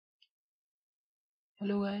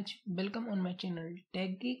Hello guys, welcome on my channel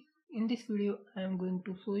teckgeek. In this video I am going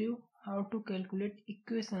to show you how to calculate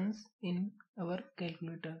equations in our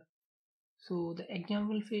calculator. So the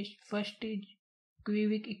example first is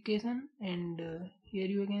cubic equation, and here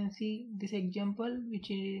you can see this example which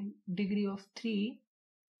is degree of 3,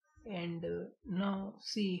 and now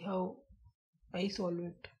see how I solve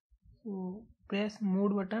it. So press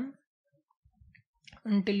mode button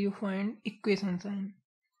until you find equation sign,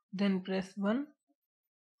 then press 1,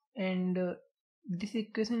 and this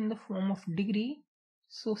equation in the form of degree,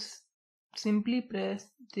 so simply press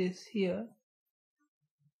this here,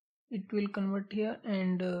 it will convert here,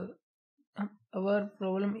 and our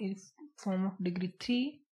problem is form of degree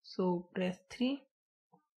 3, so press 3,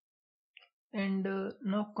 and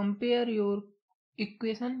now compare your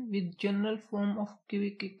equation with general form of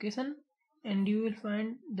cubic equation, and you will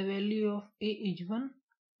find the value of a is 1,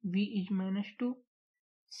 b is -2,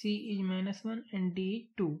 c is -1, and d is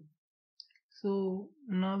 2. So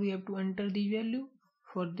now we have to enter the value.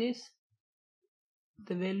 For this,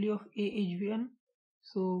 the value of a is 1,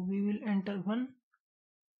 so we will enter 1,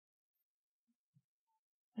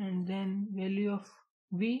 and then value of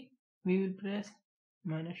b we will press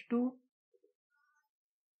 -2,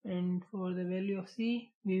 and for the value of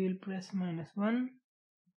c we will press -1,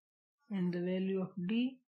 and the value of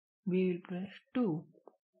d we will press 2,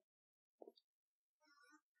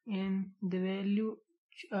 and the value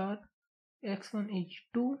are x1 is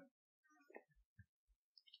 2,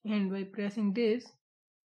 and by pressing this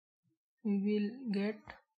we will get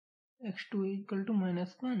x2 equal to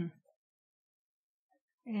 -1,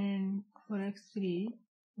 and for x3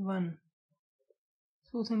 1.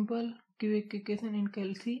 So simple cubic equation in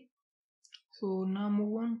calc. So now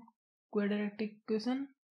move on quadratic equation,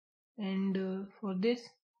 and for this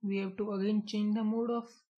we have to again change the mode of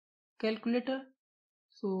calculator.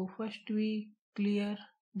 So first we clear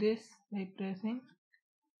this by pressing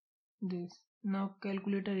this. Now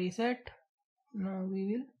calculator is set. Now we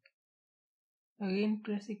will again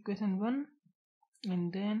press equation 1,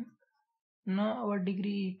 and then now our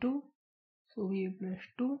degree is 2, so we will press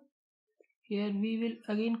 2. Here we will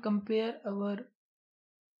again compare our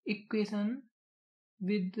equation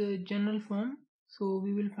with the general form, so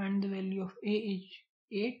we will find the value of a is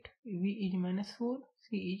 8, b is -4, c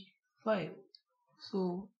is 5. So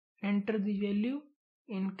enter the value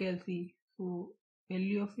in calc. So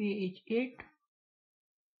value of a is 8,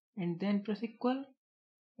 and then press equal,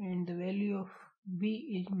 and the value of b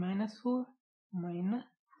is -4,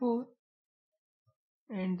 -4,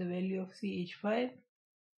 and the value of c is 5.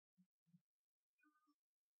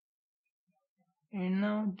 And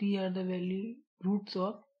now these are the roots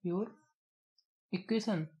of your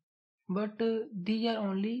equation, but these are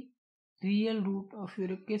only real root of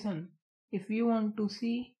your equation. If you want to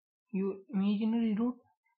see your imaginary root,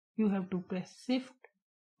 you have to press shift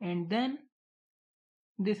and then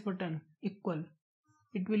this button equal.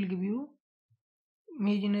 It will give you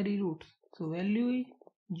imaginary roots. So value is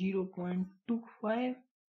 0.25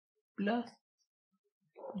 plus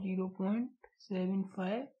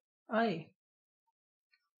 0.75 I.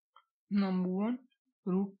 Now move on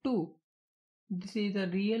root 2. This is the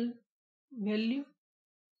real value,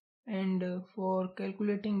 and for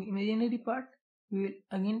calculating imaginary part we will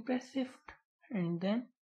again press shift and then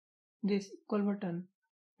this equal button,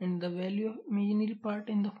 and the value of imaginary part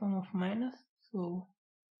in the form of minus. So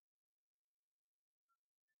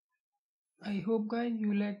I hope guys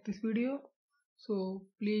you like this video, so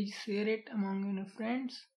please share it among your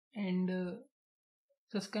friends, and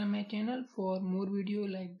subscribe my channel for more video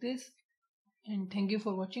like this, and thank you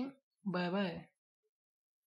for watching. Bye bye.